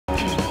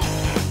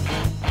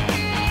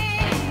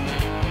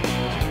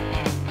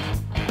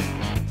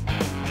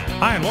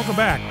Hi, and welcome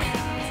back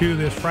to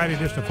this Friday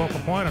edition of Focal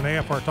Point on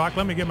AFR Talk.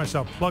 Let me get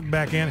myself plugged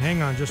back in.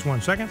 Hang on just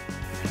 1 second.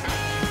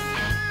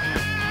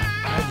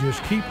 I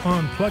just keep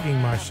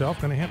unplugging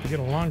myself. Going to have to get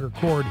a longer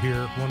cord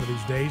here one of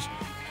these days.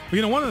 But,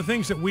 you know, one of the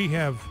things that we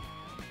have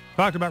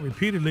talked about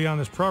repeatedly on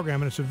this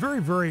program, and it's a very,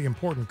 very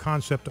important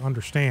concept to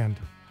understand,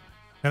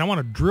 and I want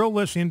to drill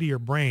this into your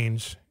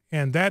brains,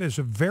 and that is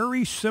a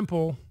very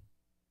simple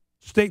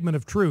statement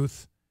of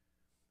truth,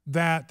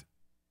 that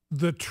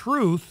the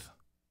truth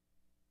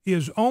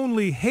is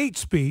only hate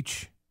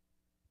speech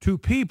to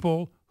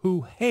people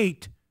who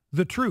hate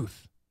the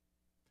truth.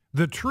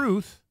 The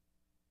truth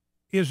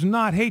is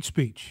not hate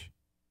speech.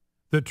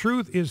 The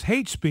truth is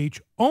hate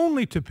speech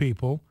only to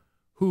people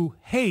who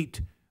hate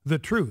the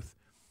truth.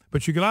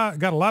 But you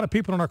got a lot of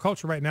people in our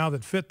culture right now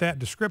that fit that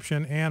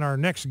description, and our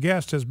next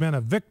guest has been a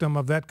victim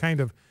of that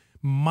kind of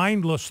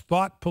mindless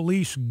thought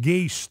police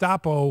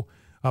Gestapo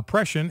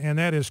oppression, and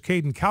that is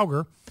Caiden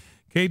Cowger.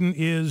 Caiden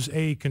is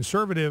a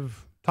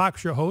conservative talk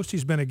show host.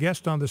 He's been a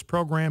guest on this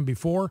program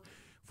before,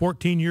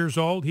 14 years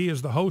old. He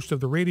is the host of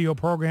the radio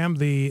program,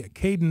 the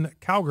Caiden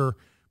Cowger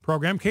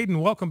program.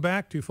 Caiden, welcome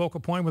back to Focal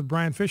Point with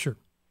Brian Fisher.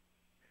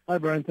 Hi,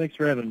 Brian. Thanks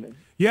for having me.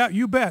 Yeah,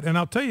 you bet. And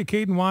I'll tell you,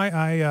 Caiden, why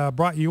I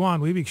brought you on.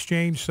 We've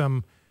exchanged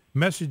some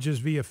messages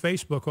via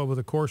Facebook over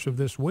the course of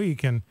this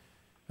week, and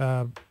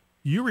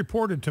you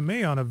reported to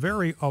me on a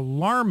very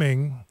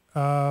alarming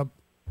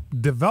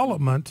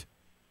development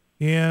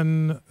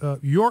in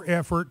your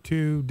effort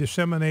to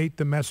disseminate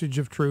the message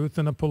of truth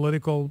and a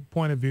political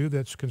point of view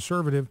that's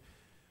conservative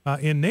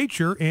in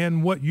nature.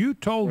 And what you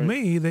told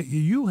me, that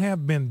you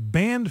have been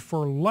banned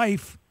for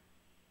life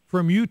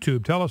from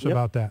YouTube. Tell us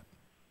about that.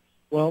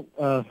 Well,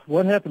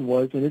 what happened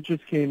was, and it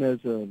just came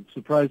as a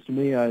surprise to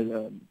me, I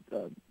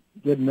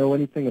didn't know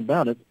anything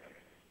about it.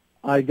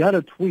 I got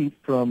a tweet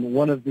from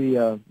one of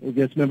the, I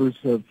guess, members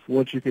of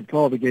what you could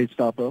call the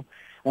Gestapo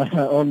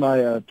on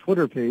my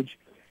Twitter page,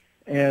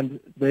 and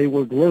they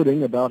were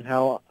gloating about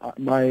how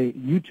my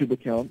YouTube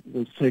account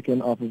was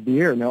taken off of the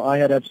air. Now, I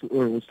had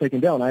was taken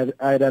down.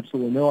 I had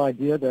absolutely no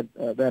idea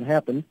that that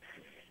happened,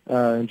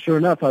 and sure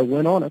enough, I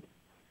went on it,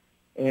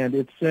 and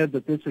it said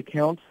that this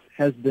account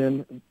has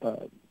been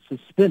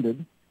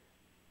suspended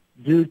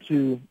due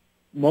to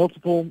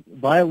multiple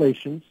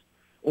violations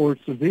or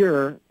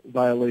severe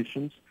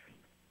violations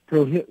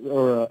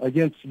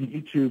against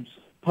YouTube's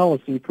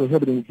policy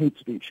prohibiting hate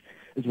speech,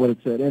 is what it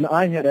said. And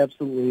I had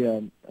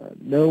absolutely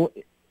no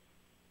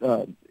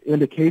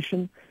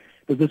indication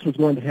that this was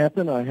going to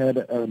happen. I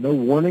had no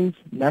warnings,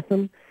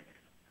 nothing.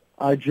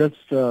 I just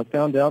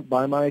found out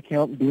by my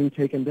account being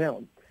taken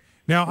down.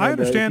 Now, I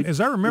understand, as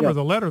I remember,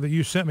 the letter that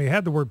you sent me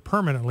had the word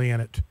permanently in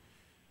it.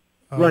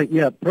 Right,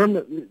 yeah,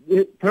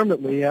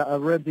 permanently. I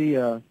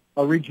read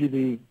I'll read you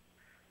the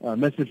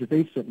message that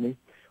they sent me.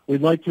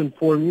 We'd like to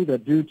inform you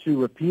that due to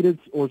repeated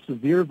or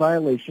severe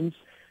violations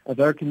of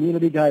our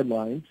community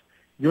guidelines,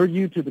 your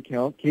YouTube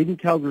account, Caiden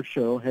Cowger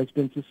Show, has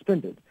been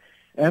suspended.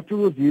 After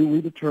review,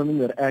 we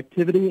determined that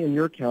activity in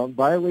your account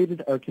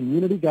violated our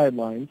community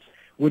guidelines,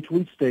 which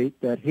we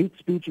state that hate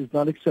speech is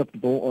not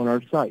acceptable on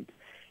our site.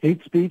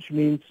 Hate speech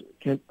means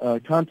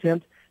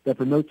content that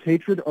promotes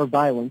hatred or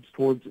violence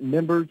towards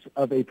members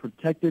of a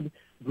protected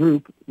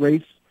group,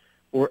 race,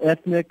 or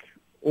ethnic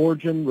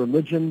origin,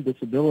 religion,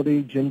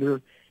 disability,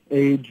 gender,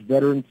 age,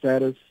 veteran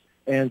status,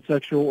 and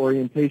sexual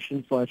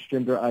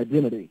orientation/gender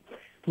identity.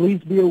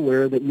 Please be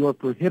aware that you are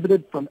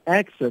prohibited from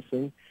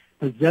accessing,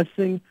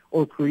 possessing,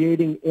 or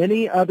creating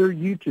any other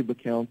YouTube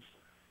accounts.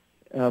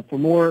 For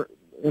more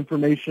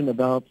information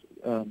about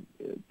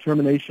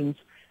terminations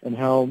and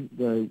how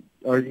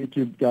our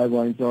YouTube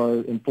guidelines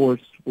are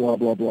enforced, blah,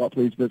 blah, blah,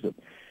 please visit.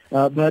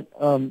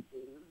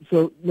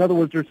 So in other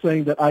words, they're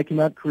saying that I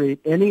cannot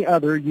create any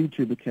other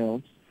YouTube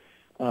accounts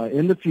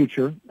in the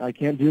future. I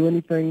can't do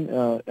anything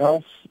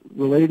else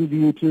related to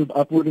YouTube,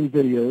 uploading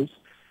videos.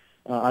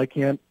 I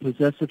can't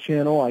possess a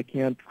channel. I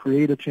can't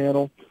create a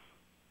channel.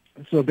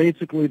 So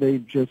basically, they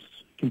just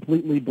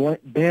completely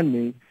banned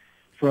me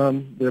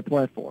from their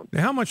platform.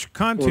 Now, how much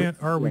content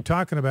are we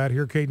talking about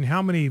here, Caiden?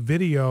 How many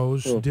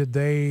videos did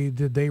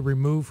they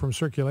remove from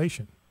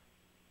circulation?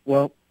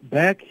 Well,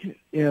 back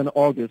in it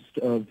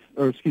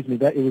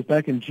was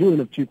back in June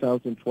of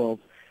 2012,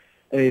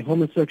 a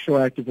homosexual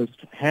activist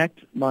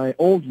hacked my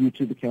old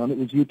YouTube account. It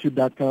was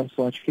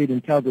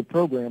youtube.com/Caiden Cowger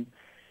program,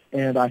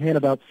 and I had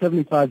about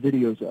 75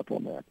 videos up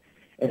on that.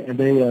 And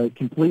they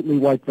completely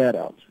wiped that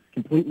out,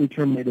 completely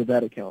terminated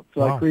that account.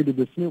 So I created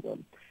this new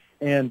one.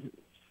 And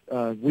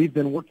we've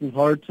been working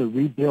hard to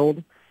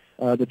rebuild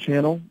the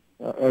channel,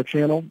 our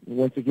channel,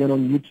 once again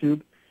on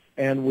YouTube.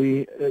 And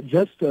we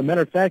just, a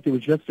matter of fact, it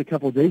was just a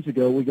couple of days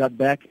ago, we got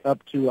back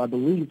up to, I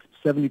believe,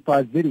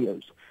 75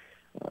 videos.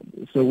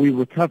 So we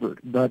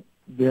recovered. But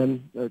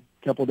then a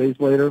couple of days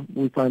later,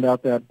 we find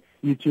out that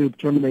YouTube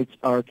terminates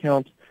our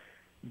account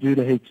due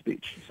to hate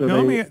speech. So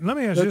now, let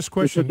me ask this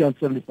question. They took down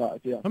 75,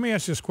 yeah. Let me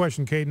ask this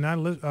question, Caiden.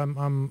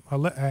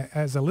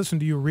 As I listen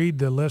to you read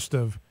the list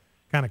of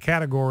kind of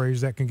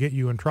categories that can get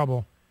you in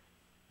trouble,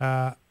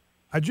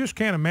 I just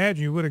can't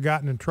imagine you would have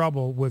gotten in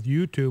trouble with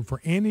YouTube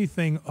for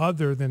anything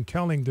other than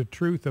telling the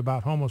truth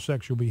about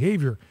homosexual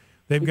behavior.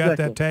 They've got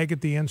that tag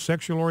at the end,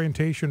 sexual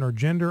orientation or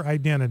gender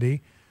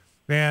identity.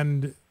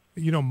 And,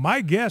 you know,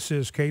 my guess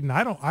is, Caiden,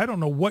 I don't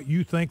know what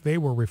you think they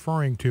were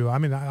referring to. I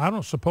mean, I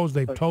don't suppose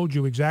they've told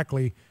you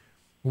exactly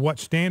what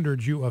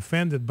standards you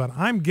offended, but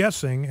I'm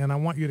guessing, and I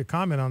want you to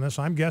comment on this,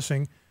 I'm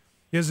guessing,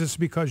 is this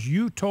because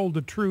you told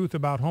the truth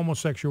about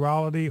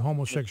homosexuality,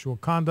 homosexual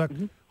conduct,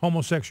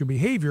 homosexual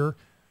behavior,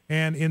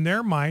 and in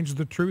their minds,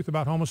 the truth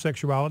about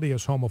homosexuality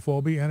is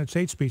homophobia and it's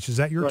hate speech. Is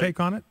that your take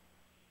on it?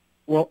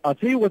 Well, I'll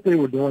tell you what they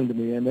were doing to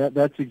me, and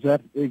that's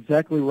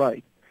exactly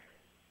right.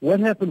 What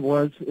happened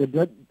was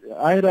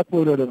I had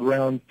uploaded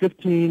around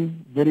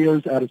 15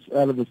 videos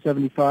out of the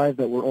 75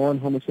 that were on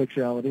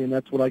homosexuality, and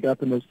that's what I got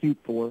the most heat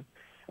for.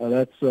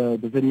 That's the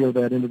video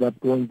that ended up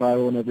going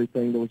viral and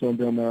everything that was on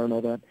Bill Maher and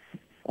all that.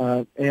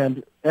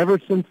 And ever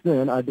since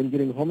then, I've been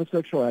getting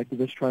homosexual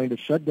activists trying to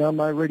shut down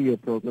my radio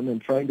program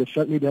and trying to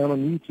shut me down on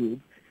YouTube.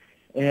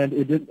 And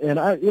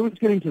it was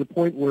getting to the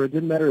point where it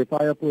didn't matter if I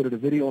uploaded a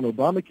video on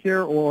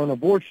Obamacare or on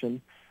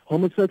abortion.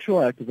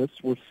 Homosexual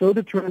activists were so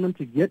determined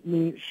to get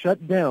me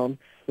shut down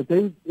that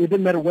it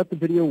didn't matter what the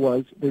video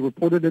was. They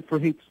reported it for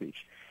hate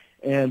speech,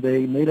 and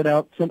they made it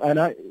out.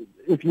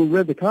 If you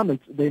read the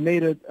comments, they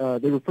made it.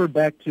 They referred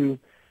back to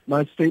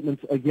my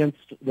statements against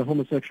the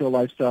homosexual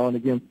lifestyle and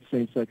against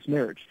same-sex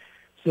marriage.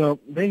 So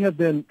they have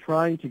been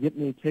trying to get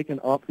me taken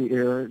off the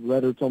air,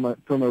 whether it's on my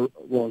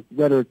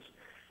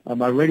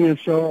radio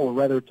show or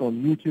whether it's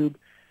on YouTube.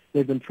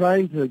 They've been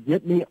trying to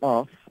get me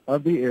off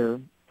of the air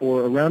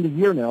for around a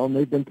year now, and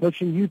they've been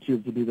pushing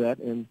YouTube to do that.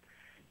 And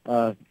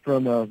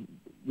from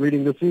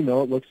reading this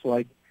email, it looks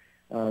like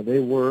they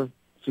were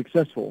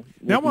successful.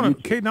 Now,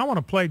 Caiden, I want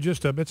to play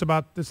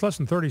it's less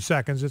than 30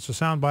 seconds. It's a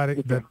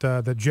soundbite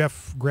that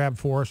Jeff grabbed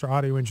for us, our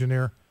audio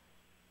engineer,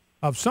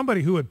 of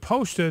somebody who had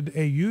posted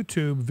a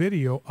YouTube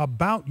video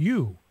about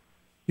you.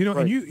 You know,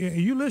 and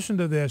you listen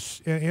to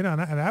this, and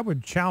I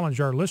would challenge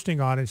our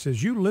listening audience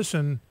as you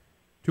listen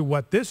to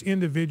what this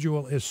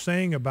individual is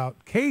saying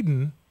about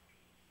Caiden.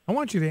 I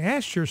want you to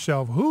ask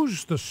yourself,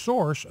 who's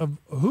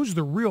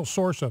the real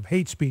source of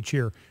hate speech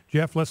here?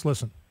 Jeff, let's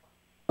listen.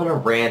 I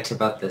want to rant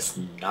about this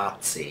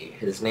Nazi.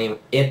 Its name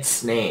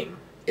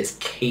is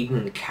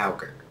Caiden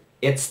Cowger.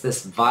 It's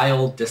this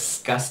vile,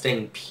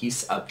 disgusting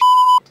piece of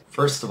shit.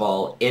 First of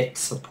all, it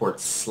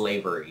supports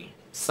slavery.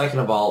 Second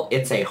of all,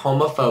 it's a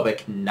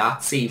homophobic,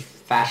 Nazi,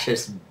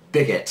 fascist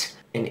bigot,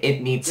 and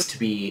it needs to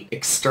be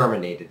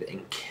exterminated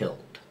and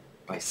killed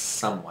by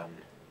someone.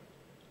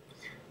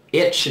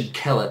 It should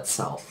kill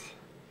itself.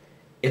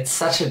 It's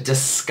such a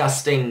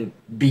disgusting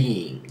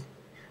being.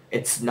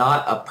 It's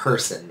not a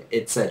person.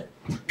 It's a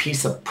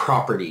piece of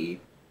property.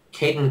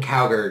 Caiden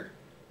Cowger,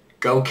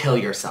 go kill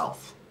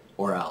yourself,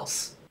 or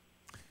else.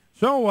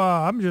 So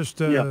I'm just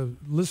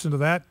listening to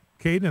that,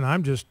 Caiden,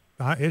 and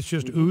it's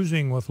just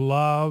oozing with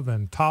love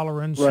and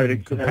tolerance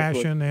and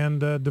compassion and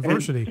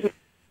diversity.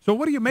 So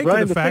what do you make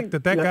of the fact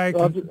that guy?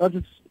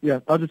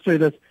 I'll just say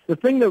this. The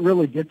thing that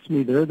really gets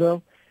me there,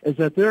 though, is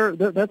that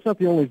that's not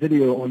the only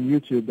video on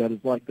YouTube that is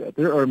like that.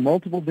 There are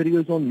multiple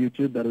videos on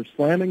YouTube that are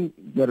slamming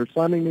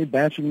me,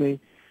 bashing me.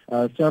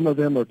 Some of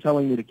them are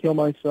telling me to kill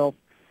myself,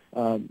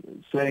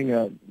 using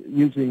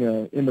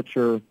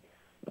immature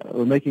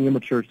or making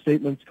immature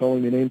statements,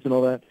 calling me names and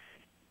all that.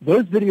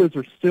 Those videos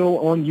are still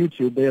on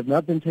YouTube. They have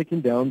not been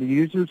taken down. The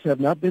users have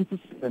not been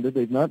suspended.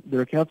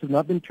 Their accounts have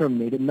not been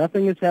terminated.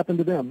 Nothing has happened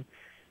to them.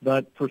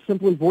 But for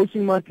simply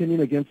voicing my opinion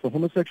against the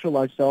homosexual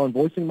lifestyle and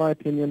voicing my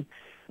opinion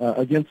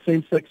against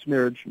same-sex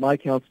marriage, my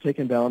account's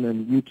taken down,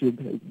 and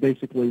YouTube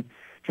basically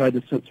tried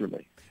to censor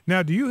me.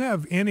 Now, do you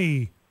have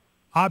any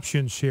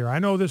options here? I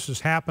know this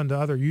has happened to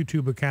other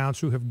YouTube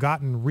accounts who have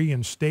gotten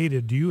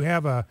reinstated. Do you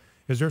have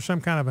is there some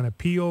kind of an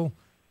appeal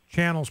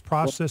channels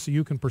process that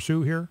you can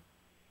pursue here?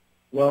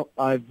 Well,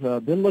 I've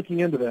been looking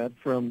into that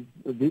from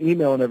the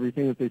email and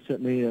everything that they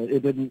sent me.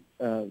 It didn't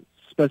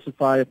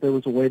specify if there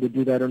was a way to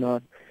do that or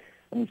not,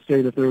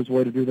 state if there was a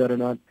way to do that or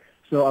not.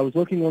 So I was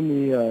looking on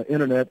the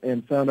Internet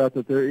and found out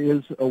that there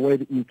is a way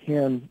that you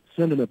can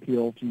send an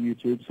appeal to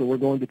YouTube. So we're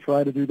going to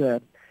try to do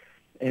that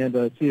and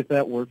see if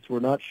that works. We're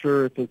not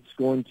sure if it's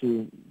going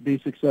to be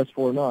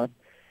successful or not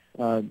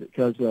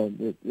because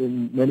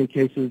in many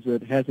cases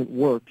it hasn't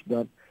worked.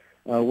 But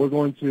we're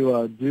going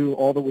to do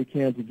all that we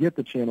can to get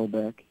the channel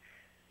back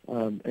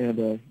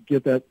and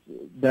get that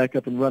back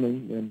up and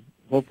running. And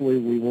hopefully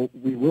we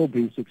will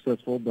be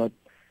successful. But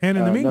and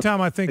in the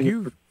meantime, I think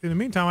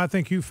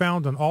you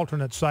found an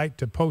alternate site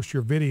to post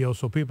your video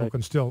so people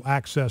can still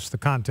access the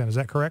content. Is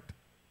that correct?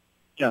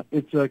 Yeah,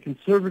 it's a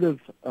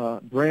conservative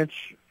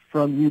branch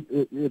from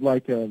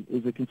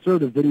is a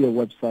conservative video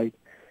website,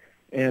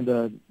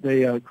 and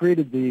they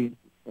created the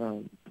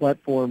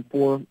platform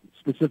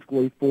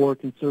specifically for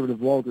conservative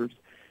bloggers.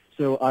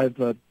 So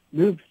I've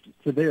moved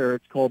to there.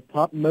 It's called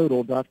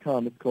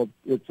popmodal.com.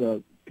 It's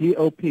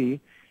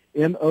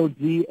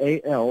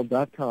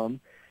POPMODAL.com.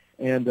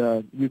 And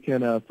you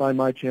can find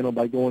my channel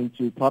by going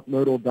to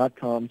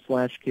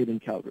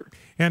popmodal.com/Caiden Cowger.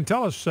 And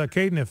tell us,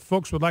 Caiden, if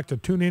folks would like to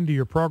tune into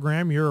your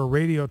program, you're a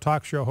radio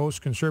talk show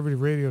host,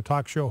 conservative radio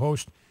talk show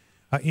host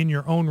in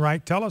your own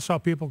right. Tell us how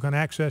people can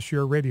access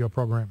your radio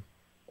program.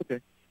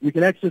 Okay. You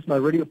can access my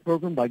radio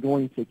program by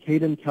going to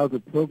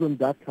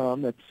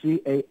CaidenCowgerProgram.com. That's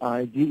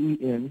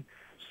CAIDENCOWGER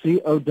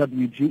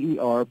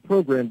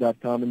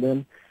program.com. And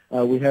then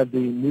we have the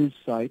news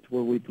site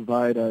where we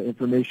provide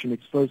information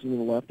exposing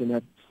the left, and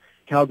that's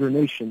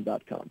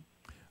CowgerNation.com.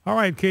 All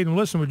right, Caiden,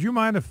 listen, would you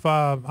mind if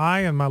I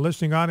and my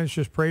listening audience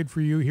just prayed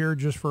for you here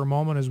just for a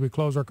moment as we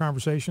close our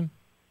conversation?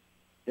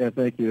 Yeah,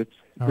 thank you. It's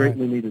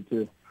greatly needed,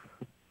 too.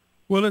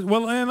 Well,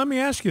 and let me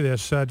ask you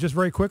this just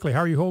very quickly. How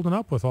are you holding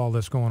up with all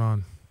this going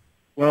on?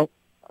 Well,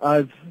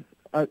 I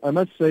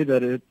must say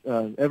that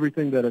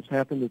everything that has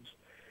happened,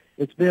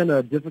 it's been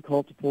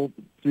difficult to pull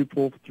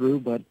through,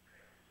 but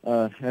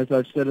as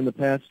I've said in the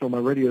past on my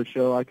radio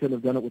show, I couldn't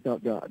have done it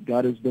without God.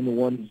 God has been the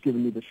one who's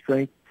given me the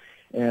strength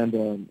and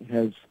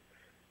has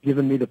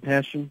given me the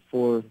passion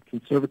for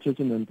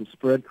conservatism and to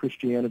spread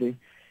Christianity.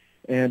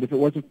 And if it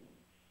wasn't...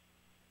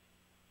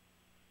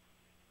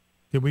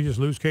 Did we just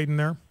lose Caiden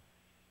there?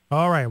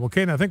 All right. Well,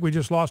 Caiden, I think we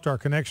just lost our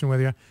connection with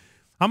you.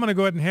 I'm going to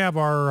go ahead and have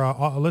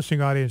our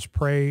listening audience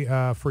pray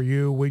for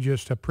you. We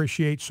just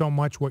appreciate so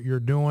much what you're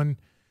doing.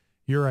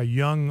 You're a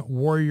young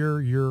warrior.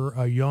 You're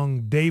a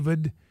young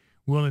David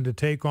willing to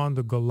take on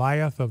the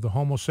Goliath of the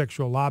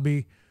homosexual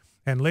lobby.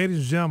 And ladies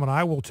and gentlemen,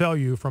 I will tell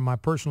you from my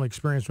personal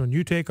experience, when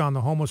you take on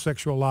the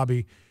homosexual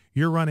lobby,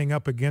 you're running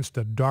up against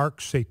a dark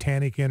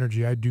satanic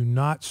energy. I do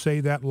not say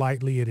that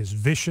lightly. It is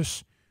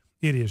vicious.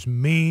 It is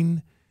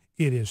mean.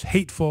 It is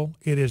hateful.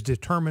 It is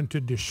determined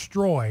to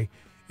destroy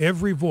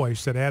every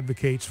voice that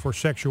advocates for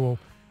sexual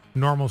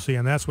normalcy.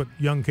 And that's what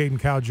young Caiden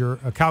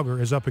Cowger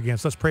is up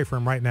against. Let's pray for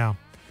him right now.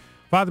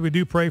 Father, we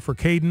do pray for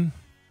Caiden.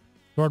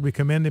 Lord, we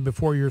commend him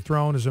before your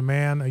throne as a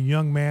man, a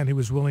young man who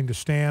was willing to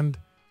stand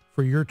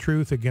for your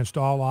truth against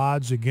all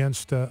odds,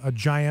 against a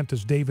giant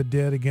as David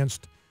did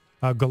against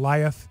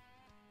Goliath.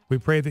 We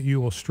pray that you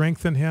will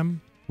strengthen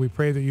him. We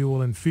pray that you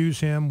will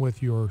infuse him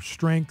with your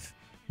strength,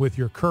 with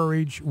your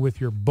courage, with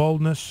your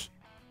boldness,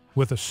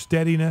 with a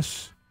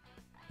steadiness.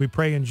 We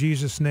pray in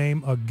Jesus'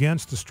 name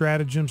against the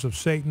stratagems of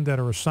Satan that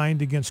are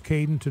assigned against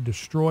Caiden to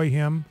destroy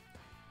him,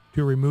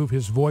 to remove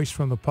his voice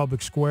from the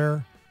public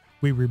square.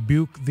 We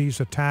rebuke these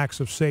attacks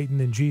of Satan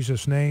in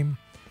Jesus' name.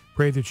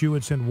 Pray that you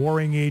would send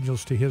warring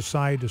angels to his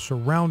side to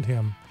surround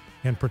him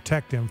and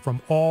protect him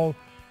from all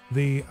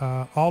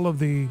of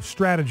the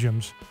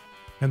stratagems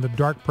and the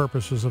dark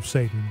purposes of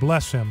Satan.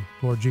 Bless him,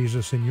 Lord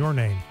Jesus, in your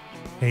name.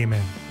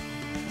 Amen.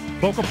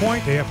 Focal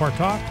Point, AFR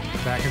Talk,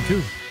 back in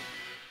 2.